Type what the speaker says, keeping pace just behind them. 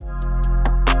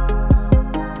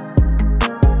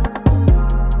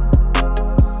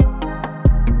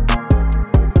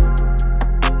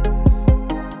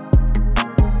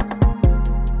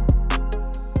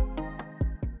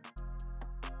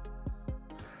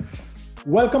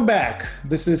Welcome back.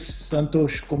 This is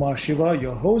Santosh Kumar Shiva,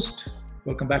 your host.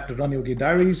 Welcome back to Run Yogi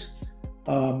Diaries.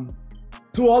 Um,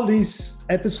 Through all these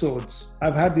episodes,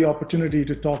 I've had the opportunity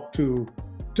to talk to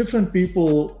different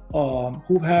people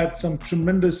who've had some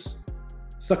tremendous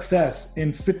success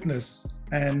in fitness,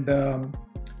 and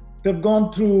they've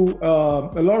gone through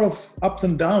a lot of ups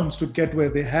and downs to get where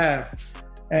they have.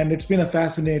 And it's been a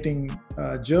fascinating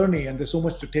journey, and there's so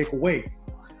much to take away.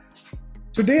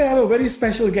 Today, I have a very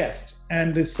special guest,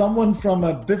 and is someone from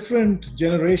a different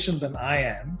generation than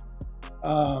I am.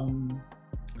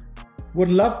 Would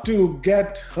love to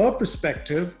get her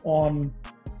perspective on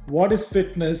what is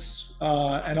fitness,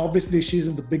 and obviously she's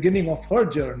in the beginning of her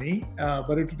journey,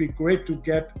 but it would be great to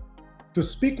get to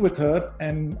speak with her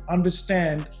and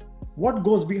understand what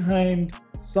goes behind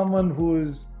someone who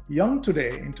is young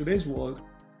today in today's world,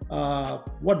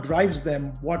 what drives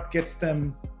them, what gets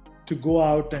them to go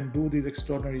out and do these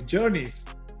extraordinary journeys.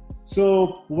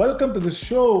 So welcome to the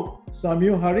show,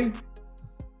 Samyu Hari.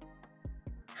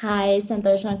 Hi,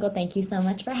 Santosh Uncle. Thank you so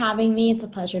much for having me. It's a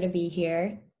pleasure to be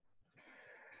here.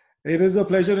 It is a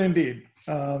pleasure indeed.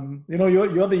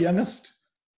 You're the youngest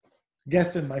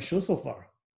guest in my show so far.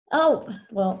 Oh,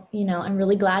 well, I'm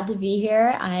really glad to be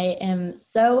here. I am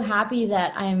so happy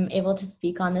that I'm able to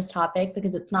speak on this topic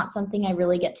because it's not something I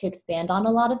really get to expand on a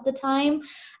lot of the time.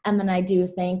 And I do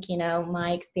think,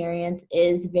 my experience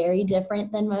is very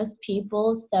different than most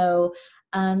people. So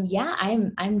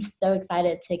I'm so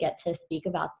excited to get to speak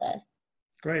about this.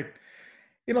 Great.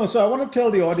 So I want to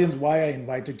tell the audience why I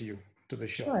invited you to the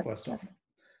show, Sure, first sure. off.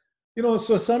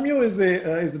 So Samyu is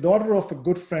the daughter of a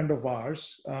good friend of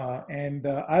ours, and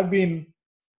I've been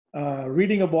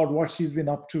reading about what she's been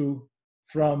up to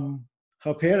from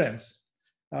her parents,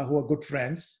 who are good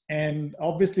friends, and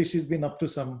obviously she's been up to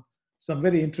some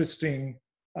very interesting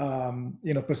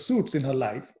pursuits in her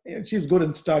life. And she's good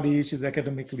in study, she's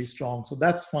academically strong, so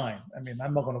that's fine. I mean,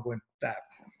 I'm not going to go into that.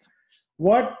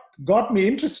 What got me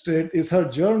interested is her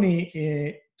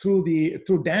journey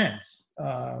through dance,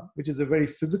 which is a very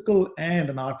physical and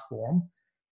an art form.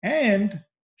 And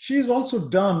she's also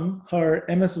done her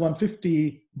MS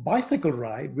 150 bicycle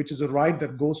ride, which is a ride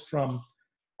that goes from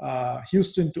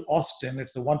Houston to Austin.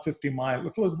 It's a 150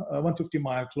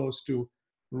 mile close to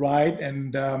ride.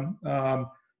 And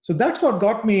so that's what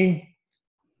got me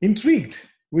intrigued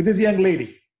with this young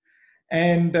lady.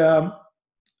 And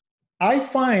I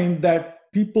find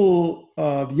that people,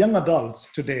 young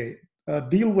adults today,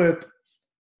 deal with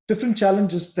different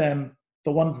challenges than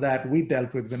the ones that we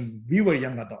dealt with when we were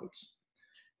young adults.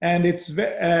 And it's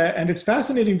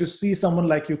fascinating to see someone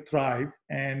like you thrive.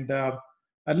 And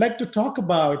I'd like to talk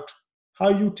about how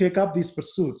you take up these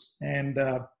pursuits and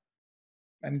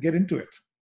get into it.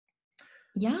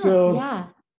 Yeah.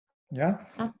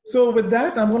 So with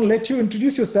that, I'm going to let you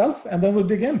introduce yourself, and then we'll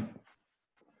dig in.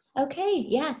 Okay,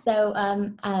 yeah. So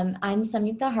I'm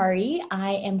Samyukta Hari.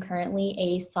 I am currently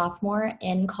a sophomore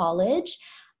in college.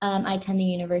 I attend the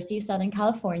University of Southern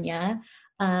California.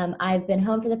 I've been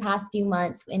home for the past few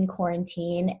months in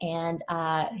quarantine and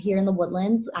here in the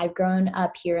Woodlands. I've grown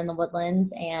up here in the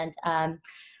Woodlands, and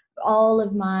all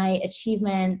of my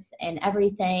achievements and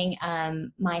everything,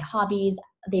 my hobbies,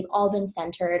 they've all been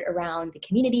centered around the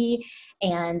community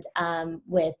and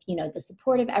with, the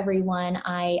support of everyone.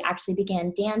 I actually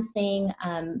began dancing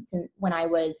when I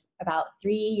was about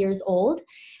 3 years old.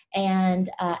 And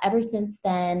ever since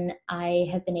then, I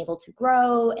have been able to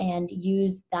grow and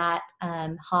use that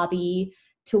hobby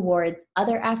towards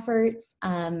other efforts.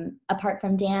 Apart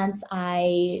from dance,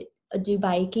 I do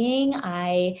biking.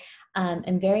 I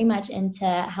am very much into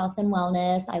health and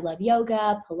wellness. I love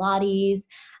yoga, Pilates,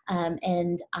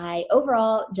 and I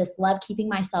overall just love keeping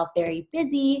myself very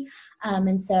busy.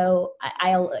 And so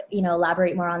I'll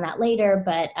elaborate more on that later,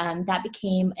 but that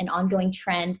became an ongoing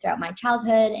trend throughout my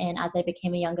childhood. And as I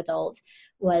became a young adult,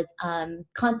 was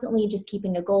constantly just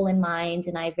keeping a goal in mind.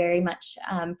 And I very much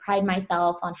pride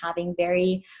myself on having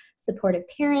very supportive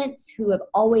parents who have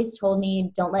always told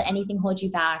me, don't let anything hold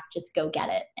you back, just go get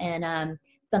it. And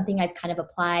something I've kind of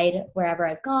applied wherever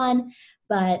I've gone.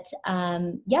 But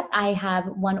I have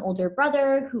one older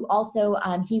brother who also,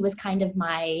 he was kind of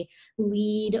my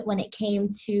lead when it came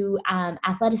to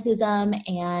athleticism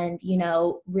and,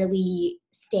 really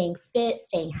staying fit,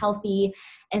 staying healthy.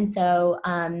 And so,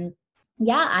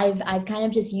 I've kind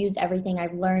of just used everything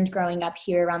I've learned growing up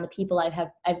here around the people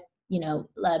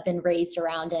I've been raised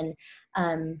around,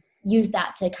 and use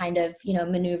that to kind of,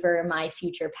 maneuver my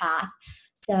future path.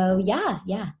 So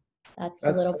that's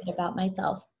a little bit about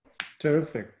myself.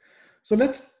 Terrific. So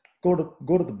let's go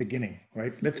to the beginning,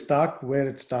 right? Let's start where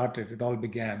it started. It all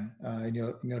began in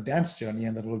your dance journey,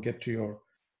 and then we'll get to your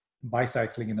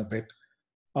bicycling in a bit.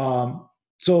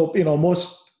 So,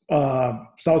 most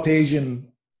South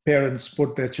Asian parents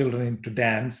put their children into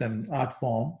dance and art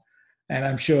form, and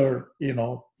I'm sure you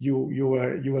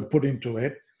were put into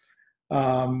it,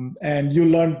 and you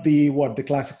learned the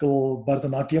classical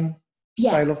Bharatanatyam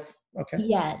Yes. style of. Okay.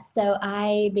 Yes. So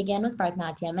I began with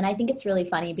Bharatanatyam, and I think it's really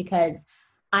funny because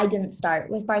I didn't start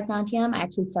with Bharatanatyam. I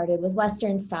actually started with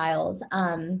Western styles.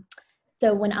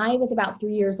 So when I was about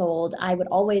 3 years old, I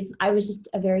was just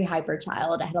a very hyper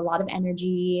child. I had a lot of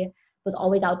energy, was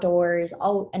always outdoors,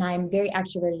 and I'm very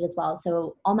extroverted as well.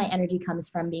 So all my energy comes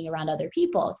from being around other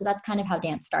people. So that's kind of how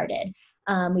dance started.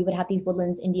 We would have these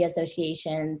Woodlands India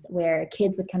associations where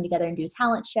kids would come together and do a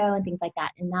talent show and things like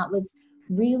that. And that was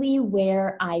really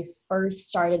where I first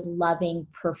started loving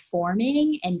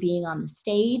performing and being on the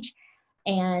stage.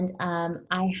 And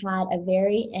I had a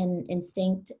very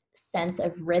instinct sense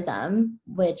of rhythm,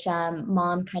 which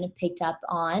mom kind of picked up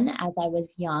on as I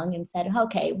was young and said,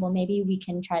 okay, well, maybe we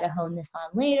can try to hone this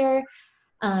on later.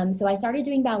 So I started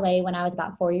doing ballet when I was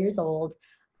about 4 years old.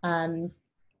 And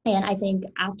I think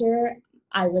after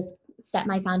I was set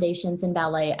my foundations in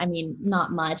ballet, I mean,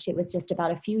 not much, it was just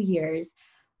about a few years.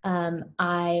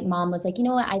 Mom was like, you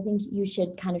know what, I think you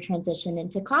should kind of transition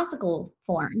into classical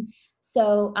form.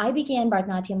 So I began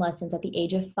Bharatanatyam lessons at the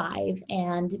age of 5.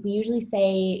 And we usually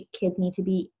say kids need to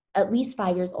be at least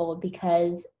 5 years old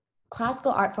because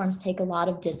classical art forms take a lot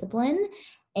of discipline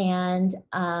and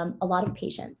a lot of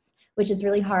patience, which is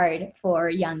really hard for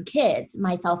young kids,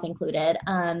 myself included.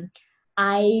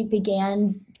 I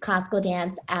began classical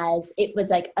dance as it was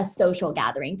like a social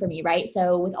gathering for me, right?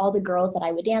 So with all the girls that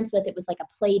I would dance with, it was like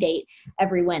a play date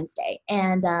every Wednesday.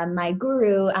 And my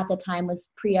guru at the time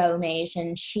was Priya Umesh,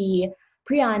 and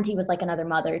Priya Auntie was like another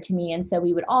mother to me. And so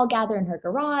we would all gather in her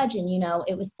garage, and,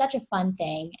 it was such a fun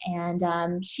thing.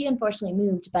 And she unfortunately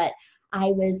moved, but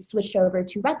I was switched over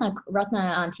to Ratna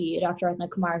Auntie, Dr. Ratna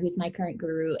Kumar, who's my current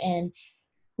guru. And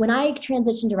when I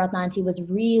transitioned to Ratnanti was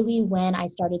really when I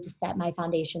started to set my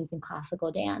foundations in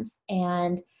classical dance.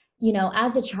 And,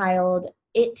 as a child,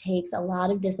 it takes a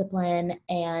lot of discipline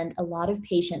and a lot of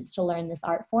patience to learn this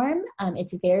art form.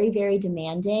 It's very, very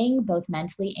demanding, both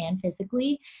mentally and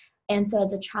physically. And so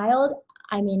as a child,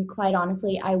 I mean, quite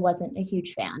honestly, I wasn't a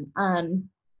huge fan.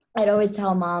 I'd always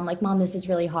tell mom, like, Mom, this is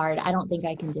really hard. I don't think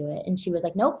I can do it. And she was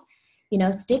like, nope,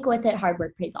 stick with it. Hard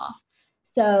work pays off.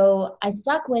 So I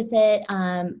stuck with it.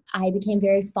 I became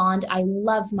very fond. I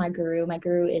love my guru. My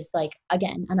guru is like,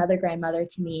 again, another grandmother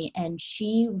to me. And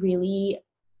she really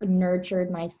nurtured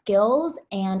my skills.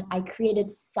 And I created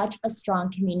such a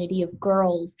strong community of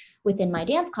girls within my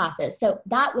dance classes. So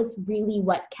that was really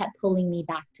what kept pulling me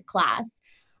back to class.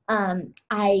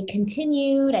 I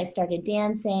continued, I started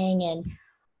dancing, and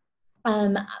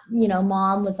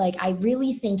mom was like, I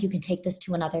really think you can take this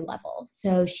to another level.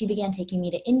 So she began taking me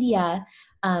to India.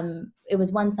 It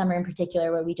was one summer in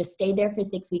particular where we just stayed there for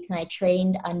 6 weeks, and I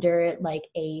trained under like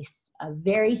a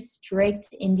very strict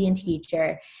Indian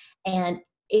teacher. And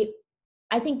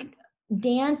I think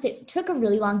dance, it took a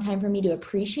really long time for me to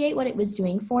appreciate what it was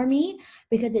doing for me,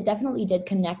 because it definitely did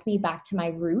connect me back to my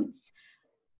roots.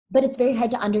 But it's very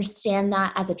hard to understand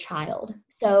that as a child.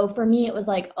 So for me, it was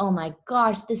like, oh my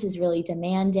gosh, this is really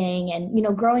demanding. And,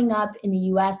 growing up in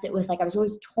the US, it was like I was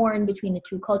always torn between the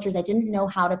two cultures. I didn't know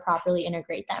how to properly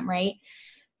integrate them, right?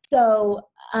 So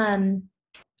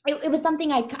it was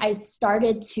something I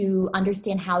started to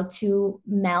understand how to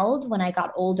meld when I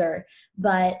got older.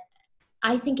 But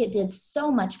I think it did so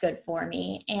much good for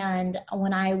me. And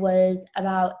when I was in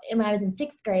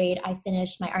 6th grade, I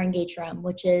finished my Arangetram,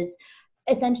 which is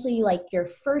essentially like your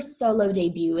first solo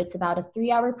debut. It's about a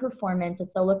 3-hour performance, a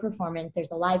solo performance.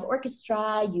 There's a live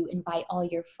orchestra. You invite all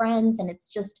your friends, and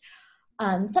it's just,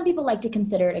 some people like to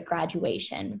consider it a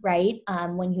graduation, right?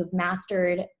 When you have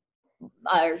mastered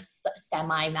or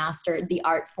semi-mastered the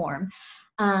art form.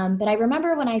 But I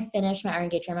remember when I finished my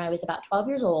Arangetram, I was about 12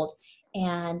 years old,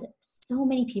 and so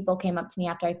many people came up to me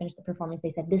after I finished the performance. They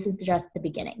said, this is just the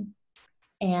beginning.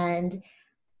 And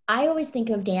I always think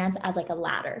of dance as like a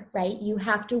ladder, right? You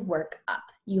have to work up.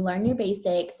 You learn your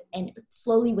basics, and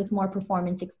slowly with more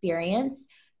performance experience,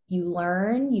 you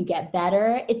learn, you get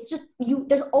better. It's just,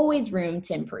 there's always room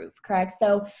to improve, correct?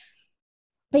 So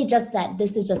they just said,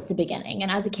 this is just the beginning.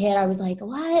 And as a kid, I was like,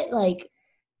 what? Like,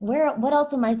 what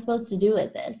else am I supposed to do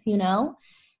with this,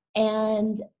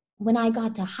 And when I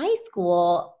got to high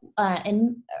school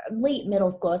and late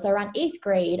middle school, so around 8th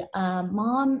grade,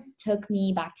 mom took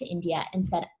me back to India and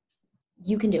said,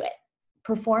 you can do it.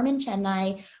 Perform in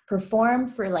Chennai, perform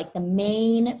for like the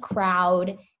main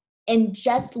crowd, and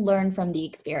just learn from the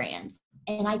experience.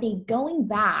 And I think going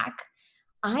back,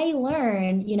 I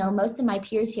learned, most of my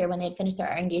peers here, when they'd finished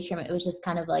their engagement, it was just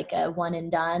kind of like a one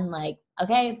and done, like,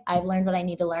 okay, I've learned what I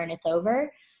need to learn. It's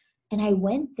over. And I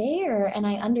went there and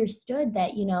I understood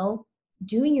that,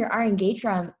 doing your RN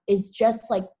drum is just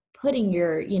like putting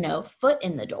your, foot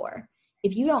in the door.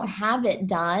 If you don't have it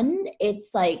done,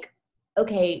 it's like,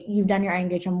 okay, you've done your RN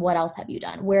drum. What else have you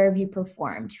done? Where have you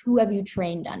performed? Who have you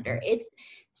trained under? It's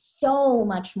so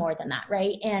much more than that,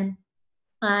 right? And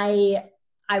I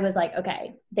was like,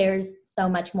 okay, there's so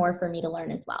much more for me to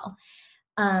learn as well.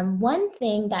 One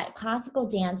thing that classical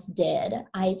dance did,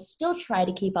 I still try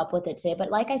to keep up with it today, but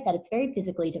like I said, it's very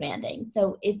physically demanding.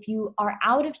 So if you are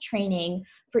out of training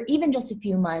for even just a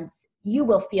few months, you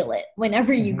will feel it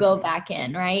whenever you go back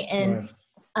in, right?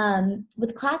 And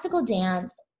with classical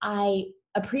dance, I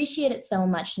appreciate it so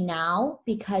much now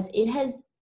because it has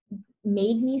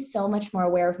made me so much more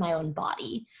aware of my own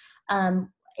body.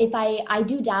 If I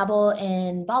do dabble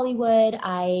in Bollywood.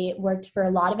 I worked for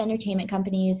a lot of entertainment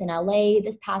companies in LA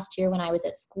this past year when I was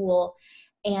at school.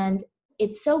 And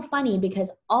it's so funny because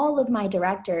all of my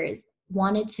directors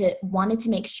wanted to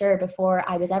make sure before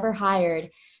I was ever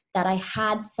hired that I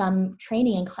had some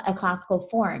training in a classical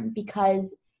form,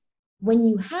 because when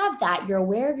you have that, you're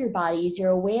aware of your bodies,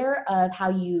 you're aware of how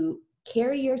you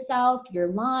carry yourself, your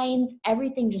lines,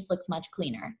 everything just looks much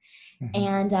cleaner.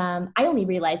 And I only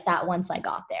realized that once I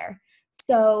got there.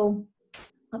 So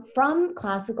from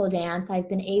classical dance, I've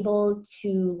been able to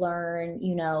learn,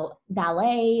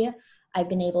 ballet. I've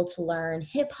been able to learn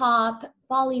hip hop,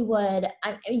 Bollywood,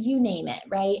 you name it,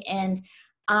 right? And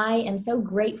I am so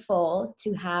grateful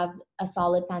to have a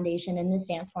solid foundation in this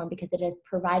dance form because it has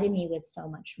provided me with so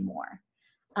much more.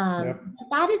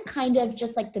 That is kind of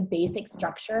just like the basic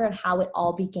structure of how it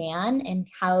all began and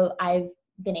how I've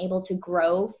been able to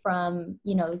grow from,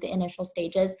 the initial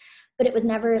stages, but it was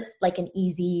never like an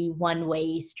easy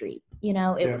one-way street.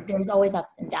 There was always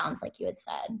ups and downs, like you had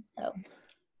said. So.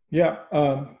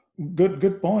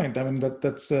 Good point. I mean,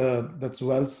 that's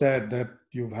well said that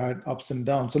you've had ups and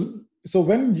downs. So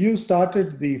when you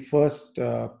started the first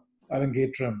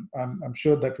Arangetram, I'm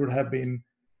sure that would have been,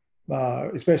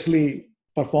 especially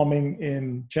performing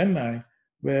in Chennai,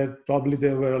 where probably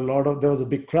there was a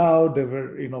big crowd. There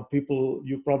were, people,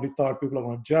 you probably thought people are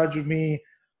going to judge me.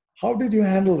 How did you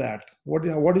handle that? What do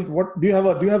you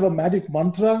have a magic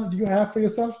mantra do you have for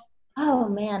yourself? Oh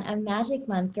man, a magic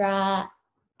mantra.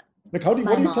 Like, what do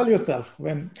you tell yourself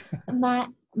when?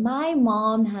 My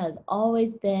mom has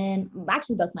always been,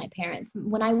 actually both my parents.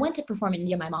 When I went to perform in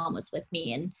India, my mom was with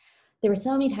me, and there were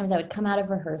so many times I would come out of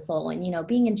rehearsal and,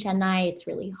 being in Chennai, it's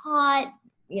really hot,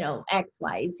 X,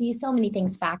 Y, Z, so many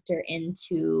things factor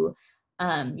into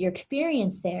your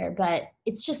experience there, but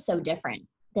it's just so different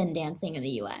than dancing in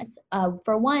the US.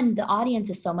 For one, the audience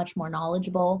is so much more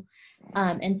knowledgeable.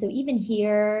 And so even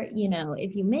here,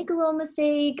 if you make a little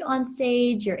mistake on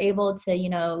stage, you're able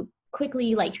to,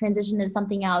 quickly like transition to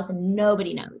something else and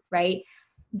nobody knows, right?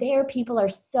 There, people are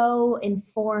so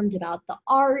informed about the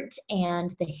art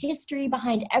and the history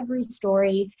behind every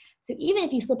story. So even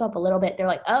if you slip up a little bit, they're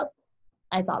like, oh,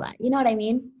 I saw that. You know what I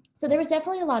mean? So there was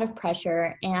definitely a lot of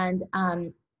pressure. And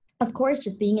of course,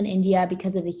 just being in India,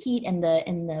 because of the heat and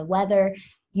the weather,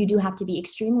 you do have to be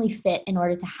extremely fit in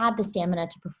order to have the stamina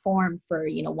to perform for,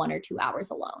 1 or 2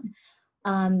 hours alone.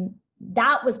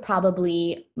 That was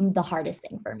probably the hardest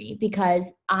thing for me because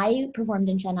I performed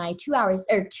in Chennai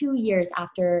 2 years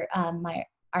after my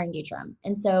Arangetram.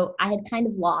 And so I had kind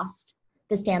of lost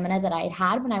the stamina that I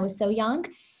had when I was so young.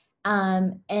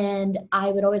 And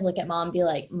I would always look at mom and be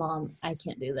like, Mom, I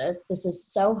can't do this. This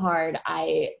is so hard.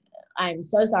 I'm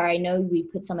so sorry. I know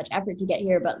we've put so much effort to get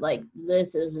here, but like,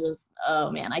 this is just, oh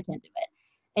man, I can't do it.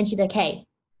 And she'd be like, hey,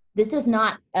 this is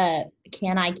not a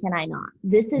can I not.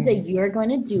 This is a you're going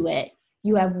to do it.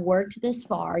 You have worked this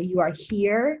far. You are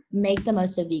here. Make the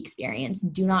most of the experience.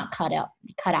 Do not cut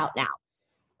out now.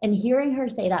 And hearing her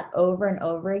say that over and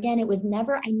over again, I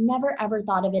never ever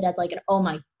thought of it as like an, oh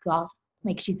my God,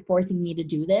 like she's forcing me to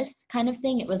do this kind of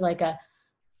thing. It was like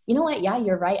you know what? Yeah,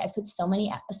 you're right. I put so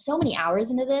many hours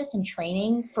into this and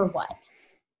training for what?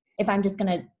 If I'm just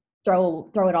going to throw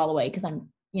it all away because I'm,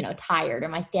 tired or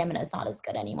my stamina is not as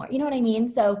good anymore. You know what I mean?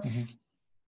 So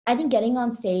I think getting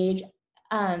on stage,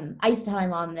 I used to tell my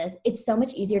mom this, it's so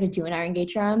much easier to do an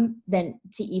Arangetram than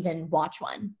to even watch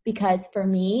one. Because for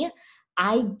me,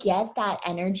 I get that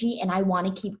energy and I want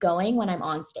to keep going when I'm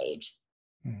on stage.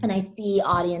 And I see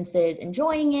audiences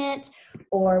enjoying it,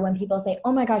 or when people say,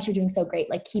 oh my gosh, you're doing so great,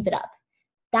 like keep it up.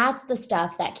 That's the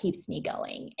stuff that keeps me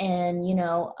going. And,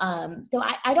 so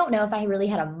I don't know if I really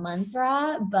had a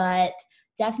mantra, but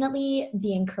definitely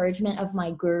the encouragement of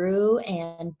my guru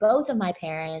and both of my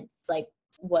parents, like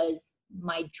was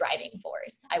my driving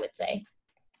force, I would say.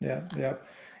 Yeah, yeah.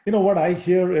 You know, what I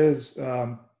hear is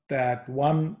that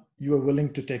one, you were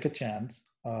willing to take a chance.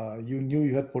 You knew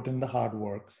you had put in the hard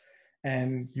work,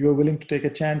 and you were willing to take a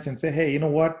chance and say, hey, you know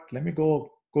what? Let me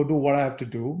go do what I have to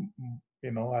do.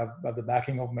 You know, I have the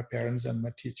backing of my parents and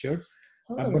my teacher.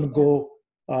 I'm going Totally. to Yeah.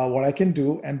 go what I can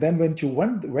do. And then when you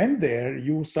went there,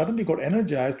 you suddenly got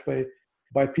energized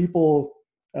by people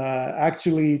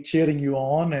actually cheering you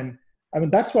on. And I mean,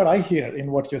 that's what I hear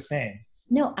in what you're saying.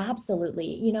 No, absolutely.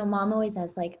 You know, mom always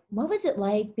says, like, what was it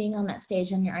like being on that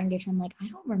stage on your engagement? I'm like, I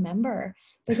don't remember,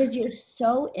 because you're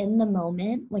so in the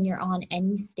moment when you're on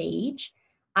any stage.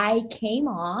 I came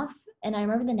off and I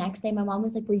remember the next day my mom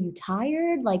was like, were you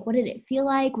tired? Like, what did it feel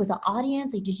like? Was the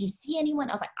audience like, did you see anyone?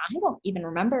 I was like, I won't even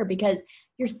remember, because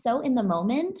you're so in the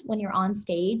moment when you're on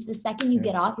stage. The second you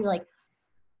Yeah. get off, you're like,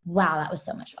 wow, that was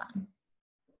so much fun.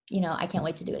 You know, I can't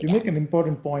wait to do it You make again. an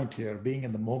important point here, being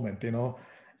in the moment,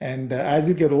 and as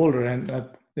you get older, and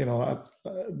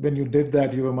when you did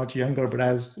that, you were much younger, but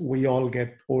as we all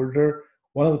get older,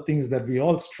 one of the things that we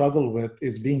all struggle with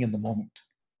is being in the moment.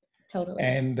 Totally.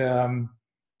 And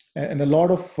a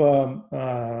lot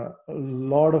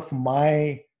of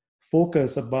my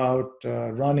focus about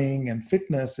running and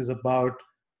fitness is about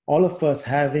all of us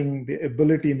having the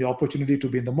ability and the opportunity to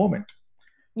be in the moment.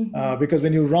 Mm-hmm. Because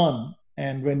when you run,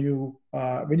 and when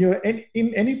you're in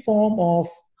any form of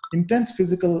intense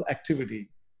physical activity,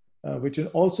 which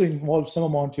also involves some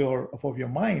amount of your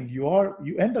mind, you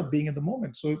end up being in the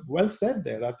moment. So well said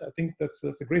there. I think that's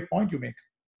a great point you make.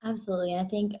 Absolutely. I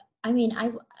think, I mean,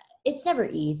 it's never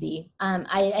easy.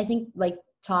 I think like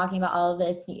talking about all of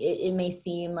this, it may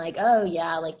seem like, oh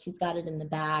yeah, like she's got it in the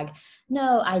bag.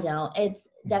 No, I don't. It's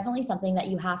definitely something that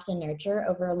you have to nurture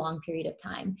over a long period of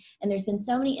time. And there's been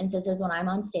so many instances when I'm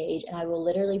on stage and I will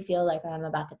literally feel like I'm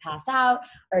about to pass out,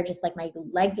 or just like my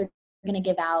legs are going to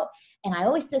give out. And I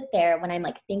always sit there when I'm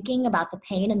like thinking about the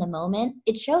pain in the moment,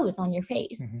 it shows on your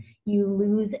face. Mm-hmm. You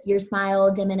lose, your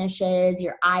smile diminishes,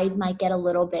 your eyes might get a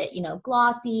little bit,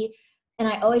 glossy. And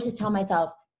I always just tell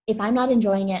myself, if I'm not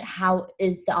enjoying it, how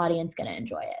is the audience going to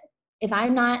enjoy it? If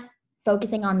I'm not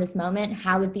focusing on this moment,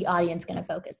 how is the audience going to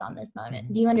focus on this moment?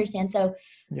 Mm-hmm. Do you understand? So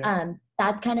Yeah.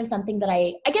 that's kind of something that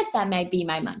I guess that might be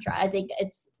my mantra. I think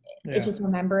it's Yeah. just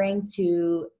remembering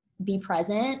to be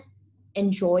present,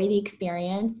 enjoy the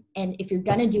experience. And if you're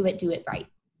going to do it right.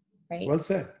 Right. Well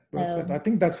said. Well said. So I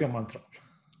think that's your mantra.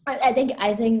 I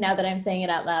think now that I'm saying it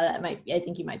out loud, I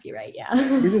think you might be right. We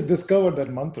Yeah. just discovered that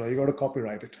mantra. You got to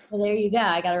copyright it. Well, there you go.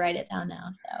 I got to write it down now.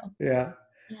 So Yeah.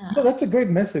 No, yeah. that's a great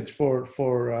message for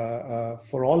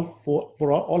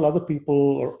all other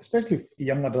people, or especially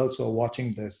young adults who are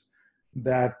watching this.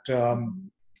 That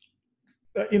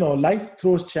life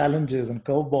throws challenges and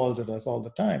curveballs at us all the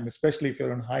time. Especially if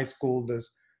you're in high school, there's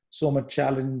so much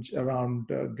challenge around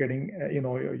getting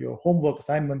your homework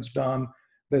assignments done.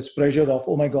 There's pressure of,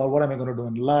 oh my God, what am I going to do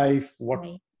in life? What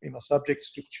Right.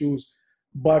 subjects to choose?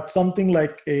 But something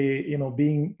like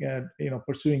being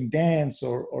pursuing dance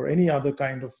or any other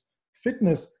kind of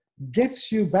fitness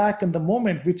gets you back in the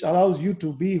moment, which allows you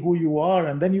to be who you are,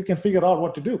 and then you can figure out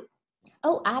what to do.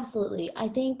 Oh, absolutely. I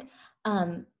think,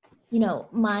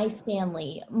 my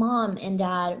family, mom and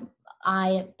dad,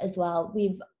 I as well,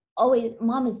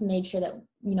 mom has made sure that,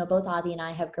 both Adi and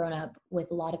I have grown up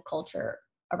with a lot of culture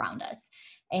around us.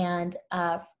 And,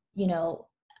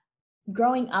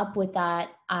 growing up with that,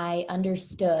 I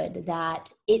understood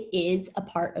that it is a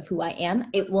part of who I am.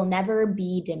 It will never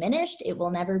be diminished. It will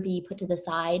never be put to the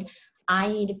side.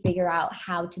 I need to figure out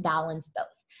how to balance both.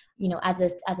 As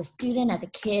a student, as a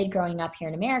kid growing up here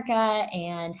in America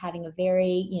and having a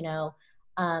very,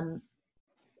 um,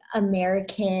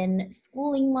 American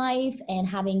schooling life and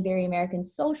having very American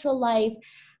social life,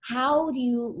 how do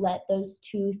you let those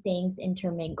two things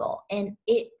intermingle? And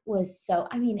it was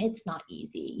it's not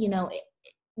easy.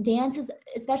 Dance is,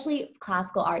 especially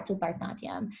classical arts with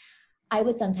Bharatanatyam, I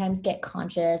would sometimes get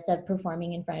conscious of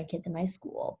performing in front of kids in my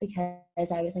school,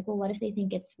 because I was like, well, what if they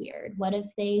think it's weird? What if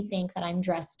they think that I'm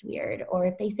dressed weird? Or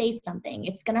if they say something,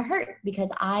 it's going to hurt,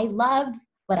 because I love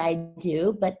what I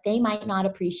do, but they might not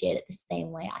appreciate it the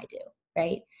same way I do.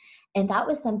 Right. And that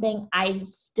was something I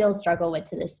still struggle with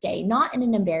to this day, not in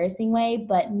an embarrassing way,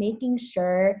 but making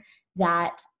sure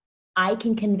that I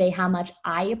can convey how much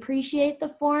I appreciate the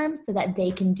form so that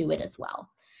they can do it as well.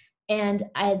 And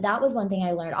that was one thing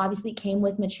I learned. Obviously, it came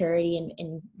with maturity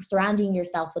and surrounding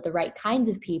yourself with the right kinds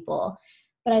of people.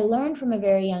 But I learned from a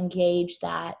very young age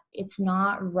that it's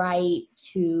not right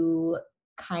to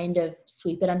kind of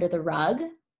sweep it under the rug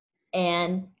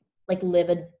and like live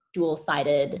a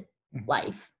dual-sided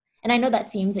life. And I know that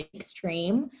seems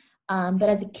extreme, But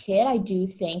as a kid, I do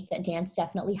think that dance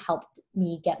definitely helped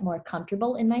me get more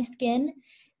comfortable in my skin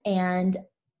and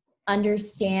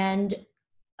understand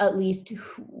at least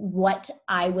what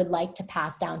I would like to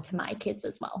pass down to my kids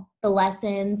as well. The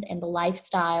lessons and the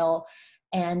lifestyle.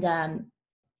 And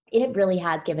it really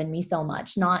has given me so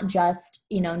much, not just,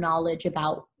 knowledge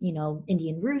about,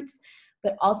 Indian roots,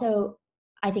 but also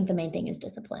I think the main thing is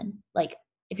discipline. Like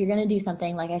if you're going to do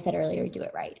something, like I said earlier, do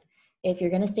it right. If you're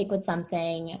going to stick with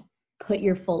something, put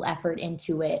your full effort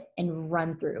into it and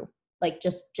run through. Like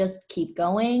just keep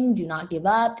going. Do not give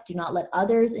up. Do not let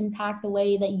others impact the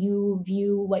way that you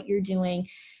view what you're doing.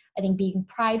 I think being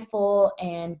prideful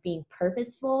and being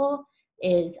purposeful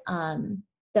is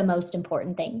the most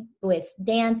important thing with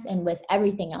dance and with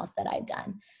everything else that I've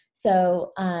done.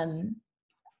 So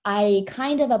I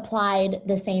kind of applied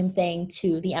the same thing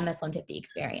to the MS-150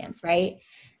 experience, right?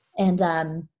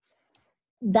 And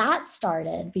that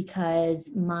started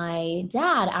because my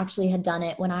dad actually had done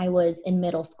it when I was in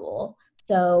middle school.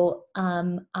 So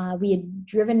we had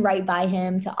driven right by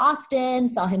him to Austin,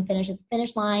 saw him finish at the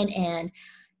finish line, and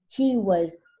he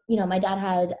was, my dad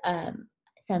had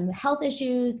some health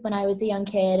issues when I was a young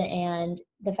kid, and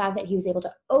the fact that he was able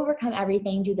to overcome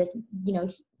everything, do this,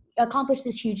 accomplish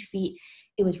this huge feat,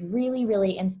 it was really,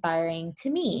 really inspiring to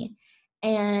me.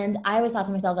 And I always thought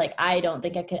to myself, like, I don't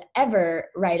think I could ever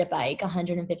ride a bike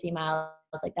 150 miles.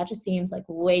 Like, that just seems like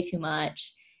way too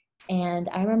much. And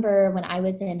I remember when I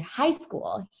was in high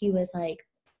school, he was like,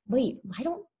 wait, why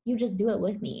don't you just do it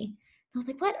with me? I was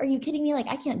like, what? Are you kidding me? Like,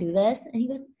 I can't do this. And he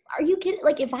goes, are you kidding?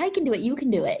 Like, if I can do it, you can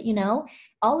do it.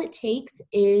 All it takes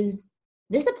is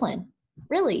discipline,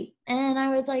 really. And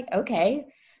I was like, okay,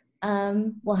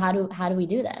 well, how do we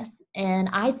do this? And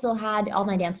I still had all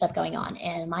my dance stuff going on.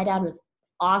 And my dad was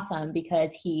awesome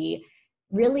because he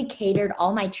really catered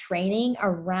all my training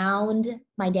around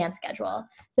my dance schedule.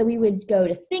 So we would go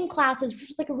to spin classes, which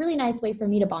was like a really nice way for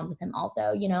me to bond with him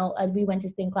also. We went to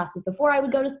spin classes before I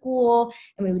would go to school,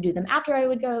 and we would do them after I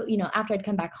would go, after I'd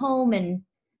come back home. And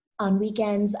on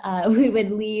weekends, we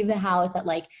would leave the house at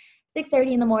like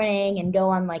 6:30 in the morning and go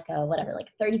on like a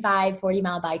 35,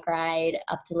 40-mile bike ride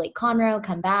up to Lake Conroe,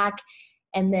 come back.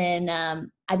 And then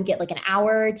I would get like an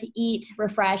hour to eat,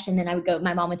 refresh, and then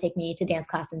my mom would take me to dance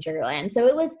class in Sugar Land. So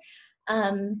it was,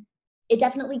 it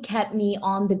definitely kept me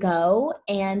on the go.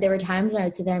 And there were times when I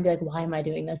would sit there and be like, why am I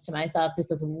doing this to myself? This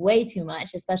is way too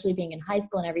much, especially being in high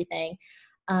school and everything.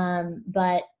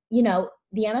 But the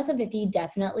MS-150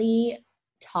 definitely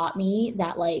taught me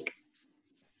that, like,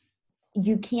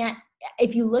 you can't,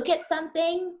 if you look at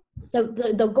something, so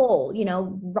the goal,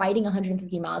 riding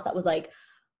 150 miles, that was like,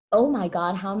 oh my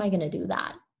God, how am I going to do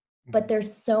that? But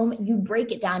there's you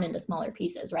break it down into smaller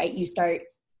pieces, right? You start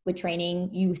with training,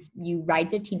 you ride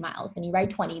 15 miles, then you ride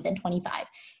 20, then 25,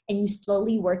 and you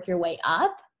slowly work your way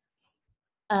up.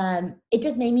 It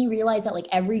just made me realize that like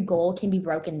every goal can be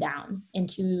broken down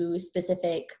into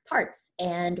specific parts.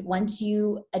 And once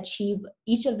you achieve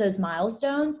each of those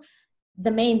milestones,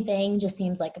 the main thing just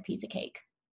seems like a piece of cake.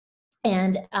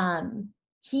 And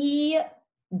he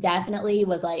definitely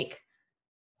was like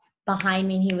behind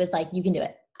me, and he was like, you can do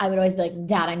it. I would always be like,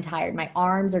 Dad, I'm tired. My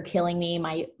arms are killing me.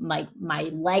 My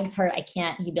legs hurt. I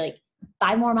can't. He'd be like,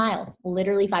 5 more miles,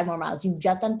 literally 5 more miles. You've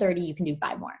just done 30. You can do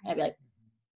 5 more. I'd be like,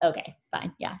 okay,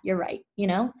 fine. Yeah, you're right.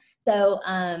 So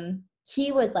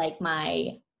he was like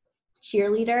my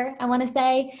cheerleader, I want to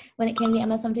say, when it came to the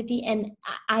MS-150. And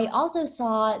I also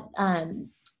saw,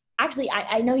 actually,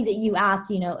 I know that you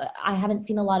asked, I haven't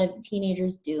seen a lot of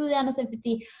teenagers do the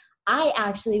MS-150. I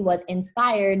actually was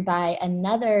inspired by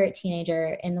another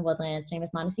teenager in the Woodlands. Her name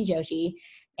is Manasi Joshi,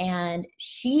 and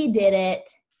she did it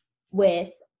with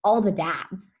all the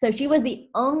dads. So she was the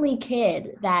only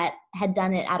kid that had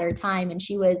done it at her time, and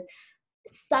she was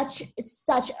such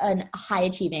a high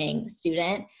achieving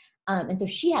student. And so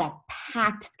she had a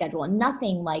packed schedule,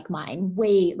 nothing like mine,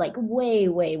 way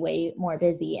more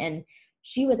busy. And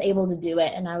she was able to do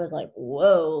it. And I was like,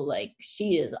 whoa, like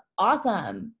she is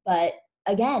awesome. But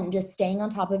again, just staying on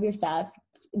top of your stuff,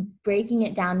 breaking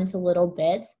it down into little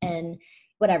bits, and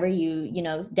whatever you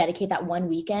dedicate that one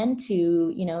weekend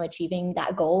to, achieving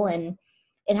that goal, and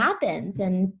it happens.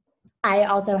 And I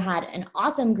also had an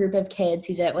awesome group of kids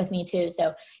who did it with me too.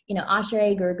 So,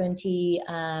 Ashray Gurgunti,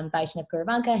 Vaishnav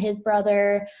Gurvanka, his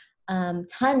brother,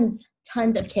 tons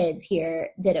of kids here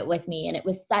did it with me. And it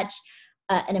was such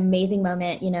an amazing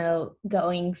moment,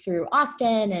 going through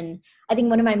Austin. And I think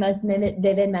one of my most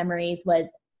vivid memories was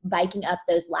biking up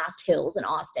those last hills in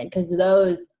Austin, because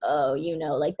those,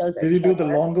 like those are. Did you do the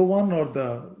longer one, or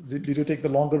did you take the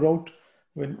longer route?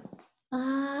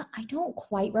 I don't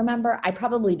quite remember. I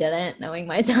probably didn't, knowing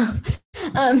myself.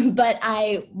 But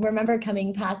I remember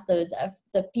coming past those,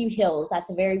 the few hills at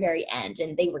the very, very end,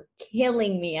 and they were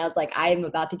killing me. I was like, I'm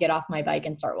about to get off my bike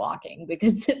and start walking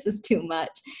because this is too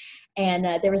much. And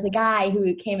there was a guy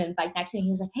who came and biked next to me.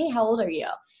 He was like, hey, how old are you?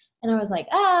 And I was like,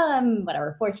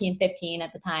 whatever, 14, 15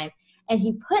 at the time. And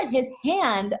he put his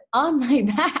hand on my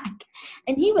back,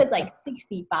 and he was like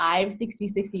 65.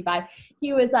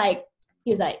 He was like,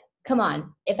 come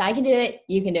on, if I can do it,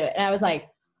 you can do it. And I was like,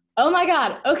 oh my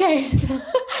God. Okay. So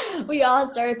we all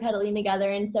started pedaling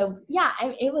together. And so, yeah,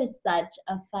 it was such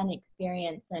a fun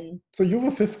experience. And So you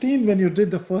were 15 when you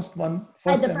did the first one?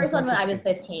 the first one when I was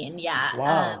 15. Yeah.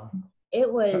 Wow.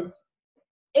 It was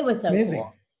so amazing.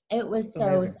 cool. It was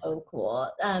so cool.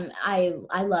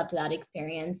 I loved that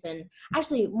experience. And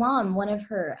actually, Mom, one of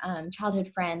her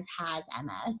childhood friends has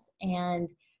MS, and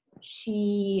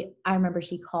I remember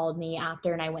she called me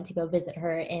after, and I went to go visit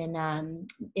her in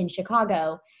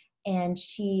Chicago. And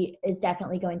she is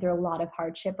definitely going through a lot of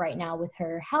hardship right now with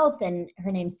her health. And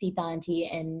her name's Sita Auntie.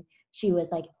 And she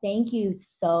was like, thank you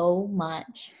so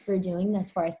much for doing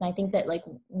this for us. And I think that like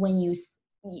when you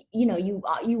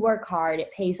work hard,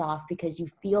 it pays off because you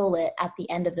feel it at the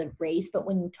end of the race. But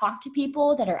when you talk to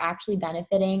people that are actually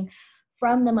benefiting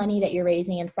from the money that you're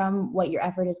raising and from what your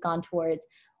effort has gone towards,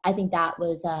 I think that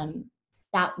was,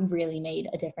 that really made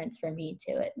a difference for me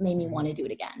too. It made me want to do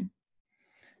it again.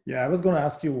 Yeah, I was going to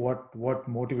ask you what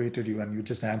motivated you, and you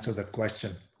just answered that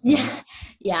question.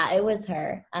 Yeah, it was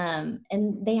her. And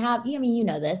they have, I mean, you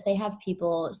know this, they have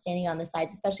people standing on the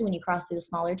sides, especially when you cross through the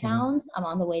smaller towns. I'm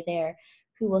on the way there,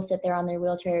 who will sit there on their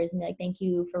wheelchairs and be like, thank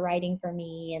you for riding for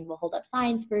me, and we'll hold up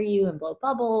signs for you and blow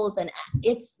bubbles. And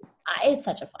it's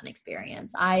such a fun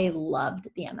experience. I loved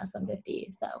the MS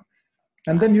 150. So.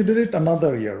 And then you did it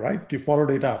another year, right? You followed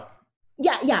it up.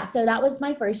 Yeah. So that was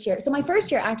my first year. So my first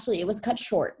year, actually, it was cut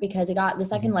short because the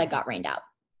second leg got rained out.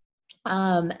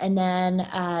 And then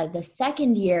the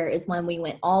second year is when we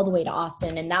went all the way to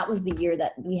Austin. And that was the year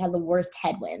that we had the worst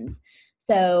headwinds.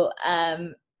 So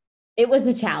it was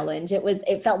a challenge.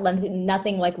 It felt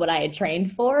nothing like what I had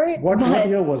trained for. What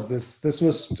year was this? This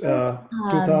was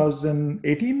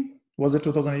 2018? Was it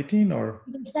 2018 or?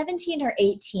 17 or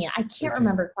 18. I can't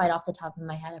remember quite off the top of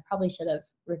my head. I probably should have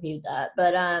reviewed that.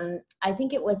 But I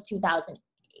think it was 2008.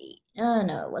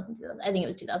 No, it wasn't 2000. I think it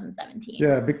was 2017.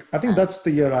 Yeah, I think that's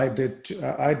the year I did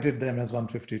the MS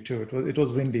 150 too. It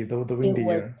was windy, the windy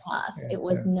year. It was tough. Yeah, it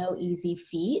was no easy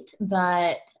feat.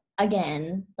 But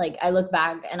again, like I look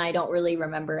back and I don't really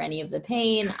remember any of the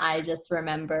pain. I just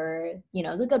remember,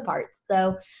 the good parts.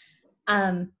 So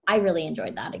I really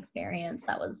enjoyed that experience.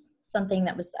 That was something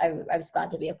that I was glad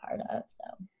to be a part of. So.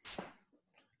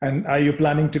 And are you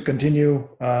planning to continue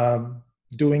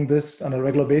doing this on a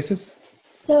regular basis?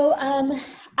 So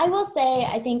I will say,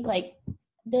 I think like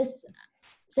this,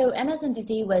 so MS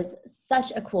 150 was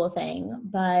such a cool thing,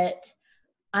 but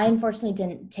I unfortunately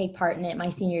didn't take part in it my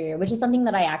senior year, which is something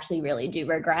that I actually really do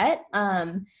regret.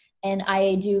 And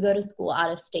I do go to school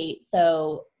out of state,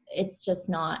 so it's just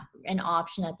not an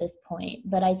option at this point.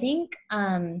 But I think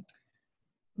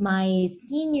my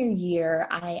senior year,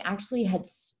 I actually had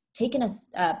taken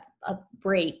a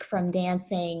break from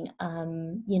dancing,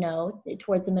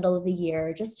 towards the middle of the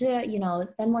year, just to,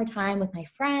 spend more time with my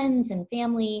friends and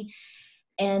family.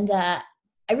 And I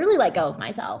really let go of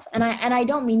myself. And I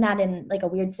don't mean that in like a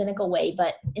weird cynical way,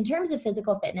 but in terms of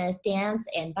physical fitness, dance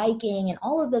and biking and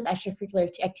all of those extracurricular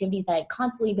activities that I'd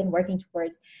constantly been working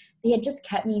towards, they had just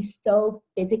kept me so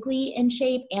physically in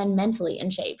shape and mentally in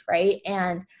shape, right?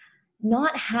 And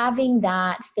not having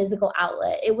that physical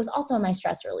outlet, it was also my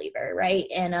stress reliever, right?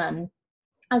 And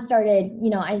I started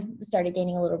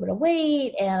gaining a little bit of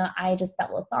weight, and I just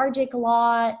felt lethargic a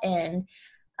lot. And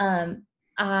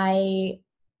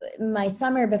my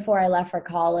summer before I left for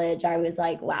college, I was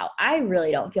like, wow, I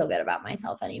really don't feel good about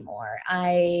myself anymore.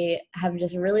 I have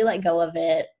just really let go of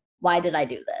it. Why did I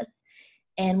do this?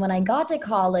 And when I got to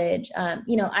college,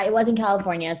 I was in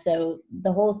California, so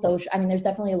the whole there's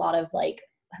definitely a lot of like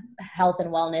health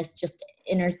and wellness just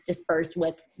interspersed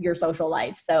with your social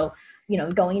life. So,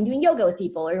 going and doing yoga with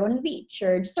people, or going to the beach,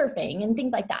 or surfing and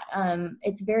things like that.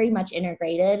 It's very much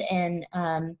integrated. And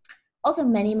also,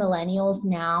 many millennials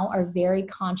now are very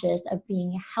conscious of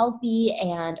being healthy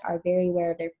and are very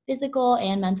aware of their physical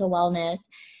and mental wellness.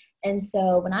 And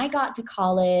so when I got to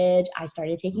college, I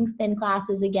started taking spin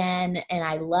classes again, and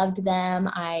I loved them.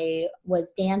 I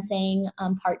was dancing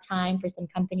part-time for some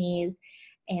companies,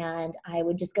 and I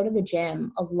would just go to the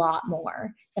gym a lot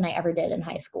more than I ever did in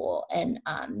high school. And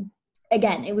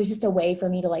again, it was just a way for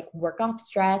me to like work off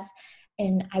stress.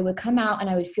 And I would come out and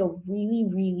I would feel really,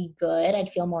 really good.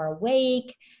 I'd feel more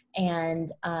awake. And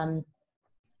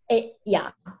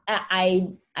Yeah, I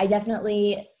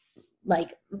definitely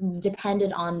like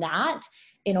depended on that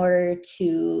in order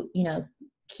to, you know,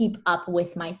 keep up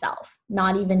with myself,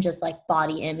 not even just like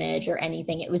body image or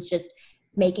anything. It was just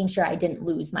making sure I didn't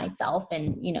lose myself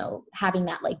and, you know, having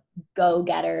that like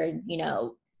go-getter, you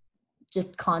know,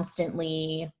 just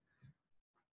constantly, I'm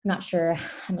not sure,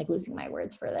 I'm like losing my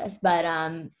words for this, but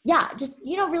yeah, just,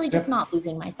 you know, really just Yeah. not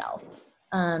losing myself.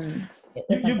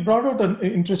 You brought out an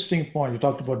interesting point. You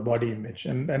talked about body image,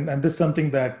 and this is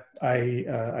something that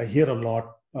I hear a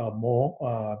lot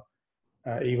more,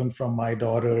 even from my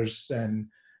daughters. And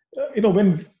you know,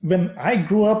 when I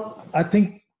grew up, I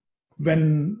think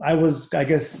when I was, I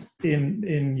guess,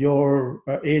 in your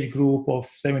age group of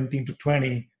 17 to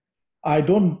 20, I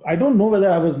don't know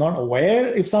whether I was not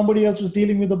aware if somebody else was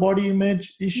dealing with a body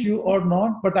image issue or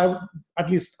not, but at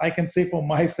least I can say for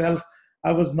myself,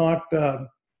 I was not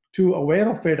too aware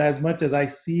of it as much as I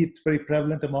see it very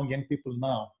prevalent among young people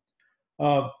now.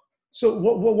 Uh, so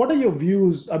what are your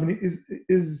views? I mean,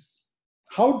 is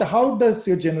how does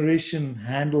your generation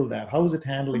handle that? How is it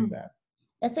handling that?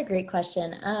 That's a great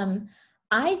question.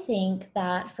 I think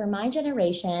that for my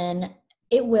generation,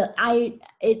 it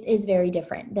is very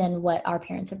different than what our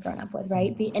parents have grown up with,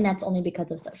 right? And that's only because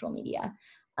of social media.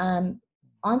 Um,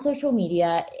 on social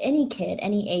media, any kid,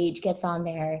 any age gets on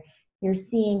there. You're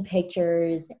seeing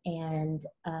pictures, and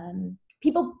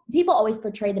people always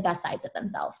portray the best sides of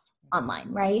themselves online,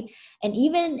 right? And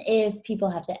even if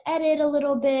people have to edit a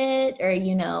little bit or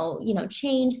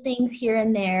change things here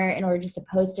and there in order just to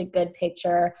post a good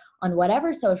picture on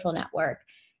whatever social network,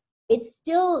 it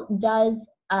still does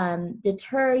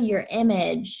deter your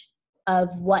image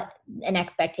of what an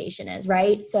expectation is,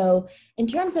 right? So in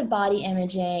terms of body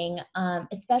imaging,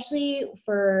 especially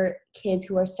for kids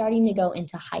who are starting to go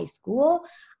into high school,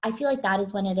 I feel like that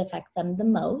is when it affects them the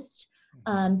most,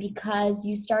 because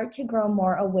you start to grow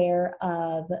more aware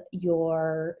of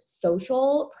your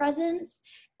social presence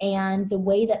and the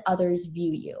way that others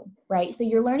view you, right? So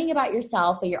you're learning about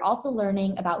yourself, but you're also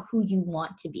learning about who you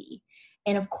want to be.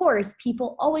 And of course,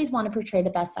 people always want to portray the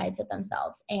best sides of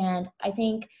themselves. And I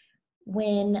think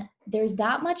when there's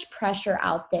that much pressure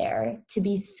out there to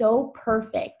be so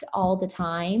perfect all the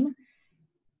time,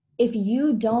 if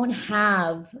you don't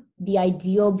have the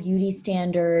ideal beauty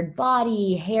standard,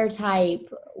 body, hair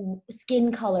type,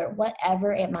 skin color,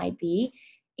 whatever it might be,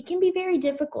 it can be very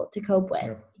difficult to cope with,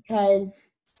 Yeah. because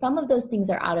some of those things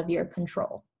are out of your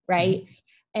control, right?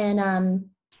 And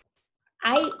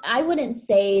I wouldn't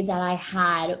say that I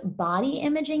had body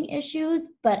imaging issues,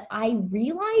 but I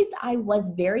realized I was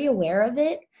very aware of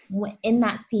it in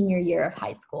that senior year of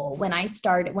high school when I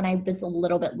was a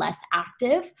little bit less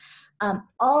active.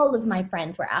 All of my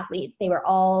friends were athletes. They were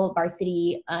all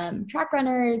varsity track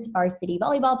runners, varsity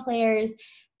volleyball players,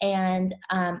 and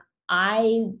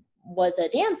I was a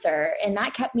dancer, and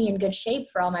that kept me in good shape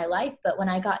for all my life. But when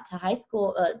I got to high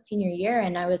school, senior year,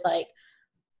 and I was like,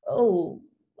 oh,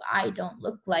 I don't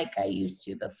look like I used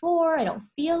to before. I don't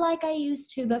feel like I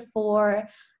used to before.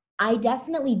 I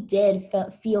definitely did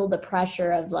feel the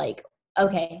pressure of like,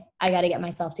 okay, I got to get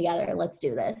myself together. Let's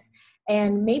do this.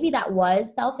 And maybe that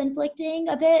was self-inflicting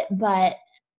a bit, but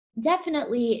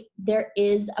definitely there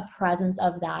is a presence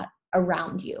of that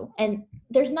around you. And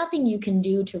there's nothing you can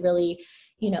do to really,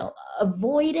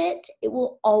 avoid it. It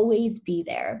will always be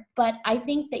there. But I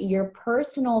think that your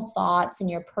personal thoughts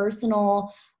and your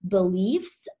personal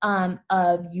beliefs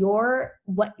of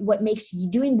what makes you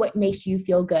doing what makes you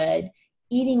feel good,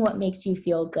 eating what makes you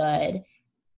feel good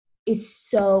is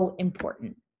so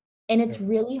important. And it's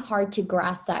really hard to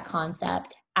grasp that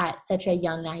concept at such a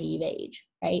young, naive age,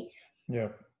 right? Yeah.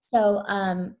 So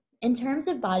in terms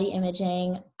of body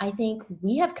imaging, I think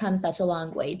we have come such a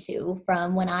long way too,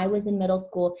 from when I was in middle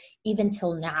school, even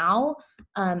till now.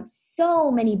 So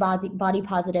many body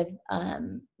positive,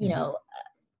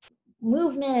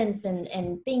 movements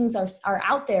and things are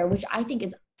out there, which I think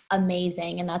is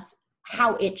amazing. And that's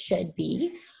how it should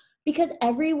be, because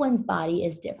everyone's body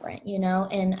is different,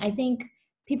 and I think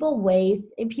people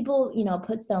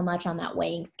put so much on that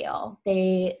weighing scale.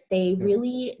 They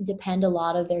really depend a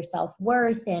lot of their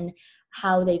self-worth and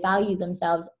how they value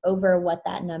themselves over what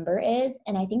that number is.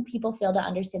 And I think people fail to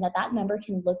understand that that number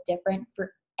can look different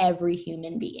for every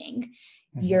human being.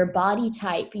 Your body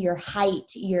type, your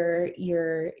height,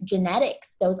 your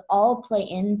genetics, those all play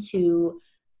into,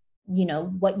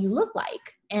 what you look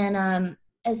like. And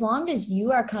as long as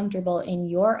you are comfortable in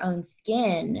your own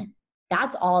skin,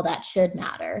 that's all that should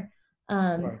matter.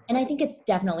 Right. And I think it's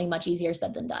definitely much easier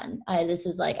said than done. This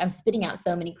is like, I'm spitting out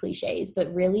so many cliches,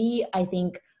 but really, I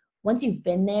think once you've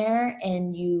been there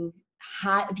and you've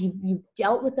if you've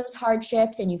dealt with those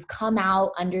hardships and you've come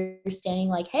out understanding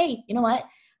like, hey, you know what,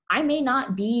 I may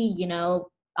not be,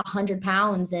 100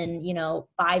 pounds and,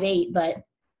 5'8", but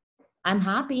I'm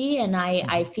happy and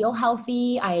I feel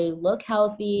healthy. I look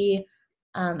healthy.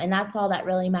 And that's all that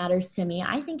really matters to me.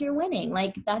 I think you're winning.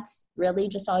 Like that's really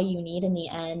just all you need in the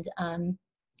end.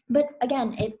 But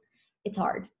again, it's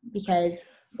hard because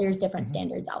there's different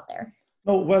standards out there.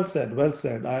 No, well said. Well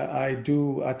said. I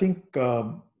think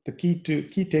the key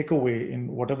takeaway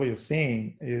in whatever you're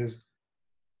saying is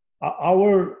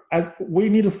as we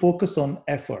need to focus on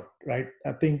effort, right?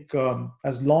 I think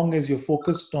as long as you're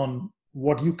focused on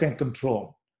what you can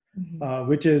control,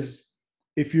 which is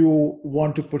if you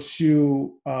want to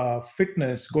pursue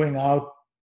fitness, going out,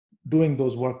 doing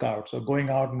those workouts, or going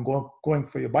out and going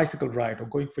for your bicycle ride or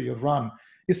going for your run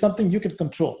is something you can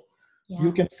control. Yeah.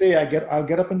 You can say, I'll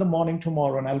get up in the morning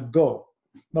tomorrow and I'll go.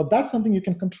 Now that's something you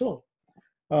can control.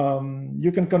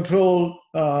 You can control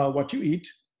what you eat.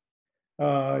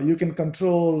 You can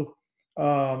control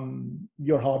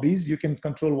your hobbies. You can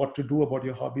control what to do about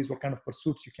your hobbies, what kind of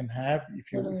pursuits you can have.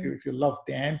 If you love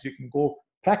dance, you can go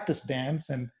practice dance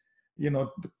and, the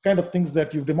kind of things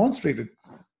that you've demonstrated.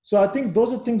 So I think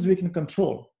those are things we can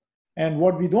control. And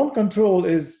what we don't control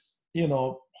is,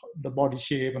 the body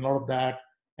shape and all of that.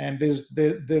 And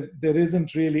there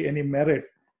isn't really any merit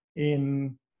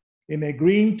in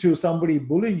agreeing to somebody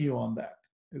bullying you on that,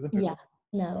 isn't it? Yeah,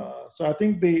 no. So I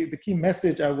think the key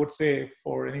message I would say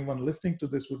for anyone listening to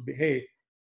this would be, hey,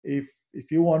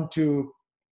 if you want to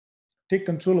take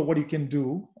control of what you can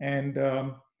do, and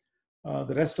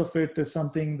the rest of it is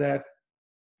something that,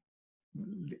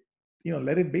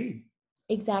 let it be.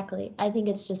 Exactly. I think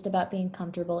it's just about being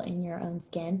comfortable in your own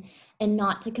skin and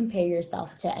not to compare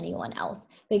yourself to anyone else.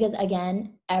 Because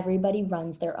again, everybody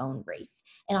runs their own race.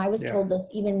 And I was told this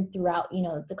even throughout,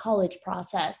 the college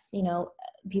process,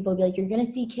 people be like, you're going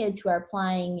to see kids who are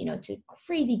applying, to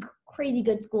crazy, crazy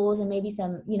good schools and maybe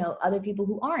some, other people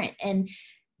who aren't. And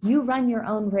you run your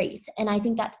own race. And I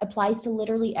think that applies to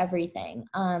literally everything.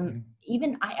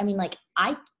 Even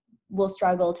I will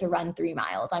struggle to run 3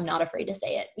 miles. I'm not afraid to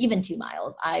say it. Even 2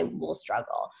 miles, I will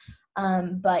struggle.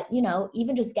 But,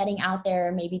 even just getting out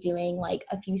there, maybe doing like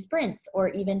a few sprints or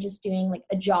even just doing like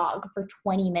a jog for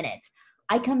 20 minutes.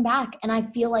 I come back and I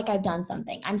feel like I've done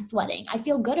something. I'm sweating. I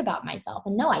feel good about myself.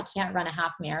 And no, I can't run a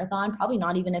half marathon, probably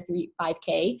not even a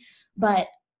 5K, but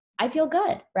I feel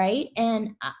good. Right.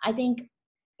 And I think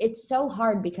it's so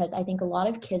hard because I think a lot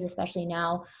of kids, especially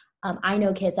now, I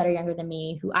know kids that are younger than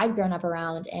me who I've grown up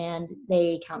around and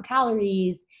they count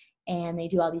calories and they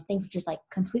do all these things, which is like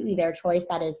completely their choice.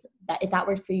 That if that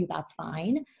works for you, that's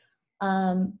fine.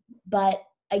 But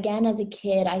again, as a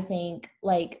kid, I think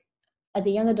like as a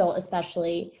young adult,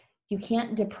 especially, you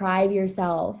can't deprive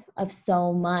yourself of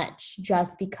so much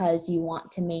just because you want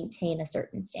to maintain a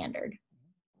certain standard.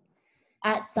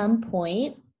 At some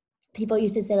point, people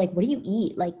used to say like, what do you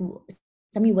eat? Like,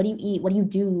 Sammy, what do you eat? What do you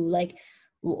do? Like,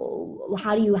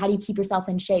 how do you keep yourself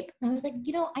in shape? And I was like,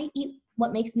 I eat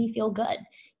what makes me feel good.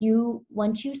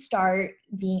 Once you start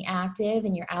being active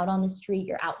and you're out on the street,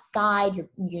 you're outside,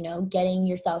 you're, getting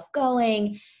yourself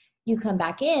going, you come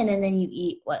back in and then you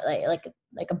eat what,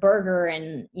 like a burger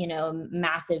and,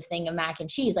 massive thing of mac and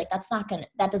cheese. Like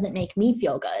that doesn't make me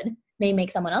feel good. May make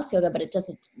someone else feel good, but it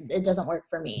doesn't work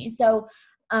for me. So,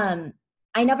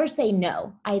 I never say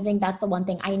no. I think that's the one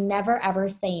thing. I never ever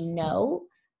say no,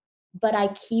 but I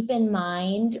keep in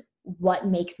mind what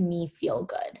makes me feel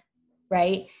good,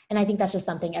 right? And I think that's just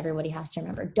something everybody has to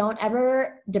remember. Don't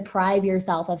ever deprive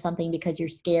yourself of something because you're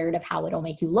scared of how it'll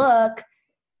make you look.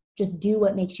 Just do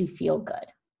what makes you feel good.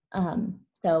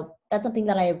 So that's something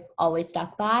that I've always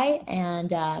stuck by.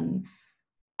 And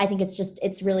I think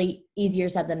it's really easier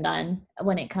said than done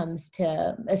when it comes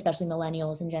to, especially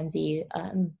millennials and Gen Z,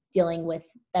 dealing with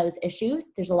those issues.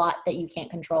 There's a lot that you can't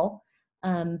control.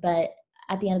 But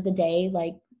at the end of the day,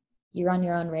 like you're on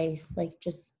your own race, like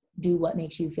just do what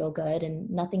makes you feel good and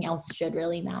nothing else should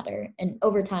really matter. And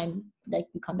over time, like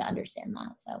you come to understand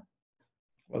that. So.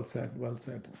 Well said. Well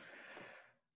said.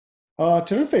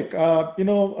 Terrific.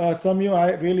 Samyu,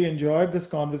 I really enjoyed this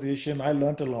conversation. I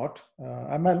learned a lot.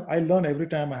 I learn every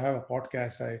time I have a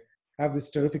podcast. I have these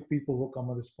terrific people who come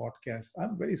on this podcast.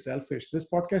 I'm very selfish. This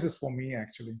podcast is for me,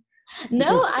 actually.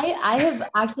 No, I have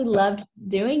actually loved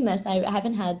doing this. I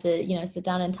haven't had to, sit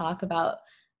down and talk about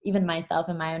even myself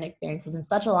and my own experiences in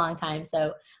such a long time.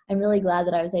 So I'm really glad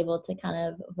that I was able to kind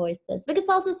of voice this, because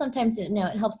also sometimes, it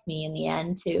helps me in the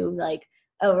end to like,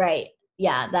 oh, right.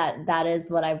 Yeah, that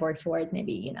is what I've worked towards,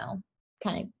 maybe,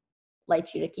 kind of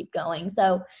lights you to keep going.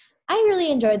 So I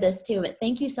really enjoyed this too, but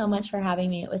thank you so much for having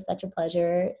me. It was such a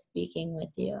pleasure speaking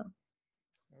with you.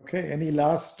 Okay, any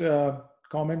last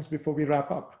comments before we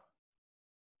wrap up?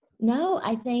 No,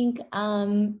 I think,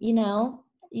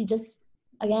 you just,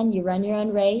 again, you run your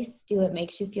own race, do what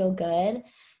makes you feel good.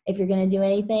 If you're going to do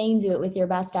anything, do it with your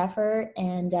best effort.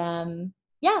 And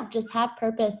yeah, just have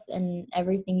purpose in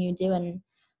everything you do. And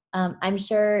I'm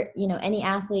sure, any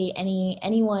athlete,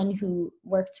 anyone who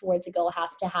works towards a goal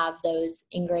has to have those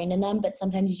ingrained in them, but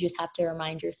sometimes you just have to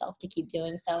remind yourself to keep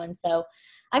doing so. And so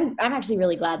I'm actually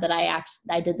really glad that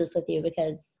I did this with you,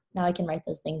 because now I can write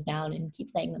those things down and keep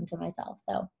saying them to myself.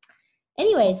 So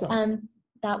anyways, Awesome.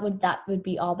 that would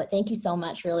be all, but thank you so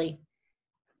much, really.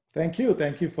 Thank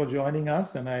you for joining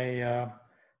us, and I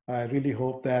really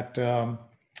hope that a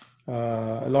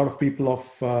lot of people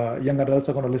of young adults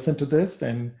are going to listen to this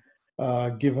and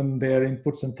given their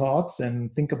inputs and thoughts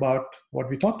and think about what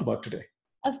we talked about today.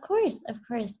 Of course.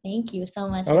 Thank you so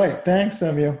much. All right, thanks,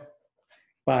 Samir.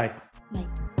 Bye. Bye.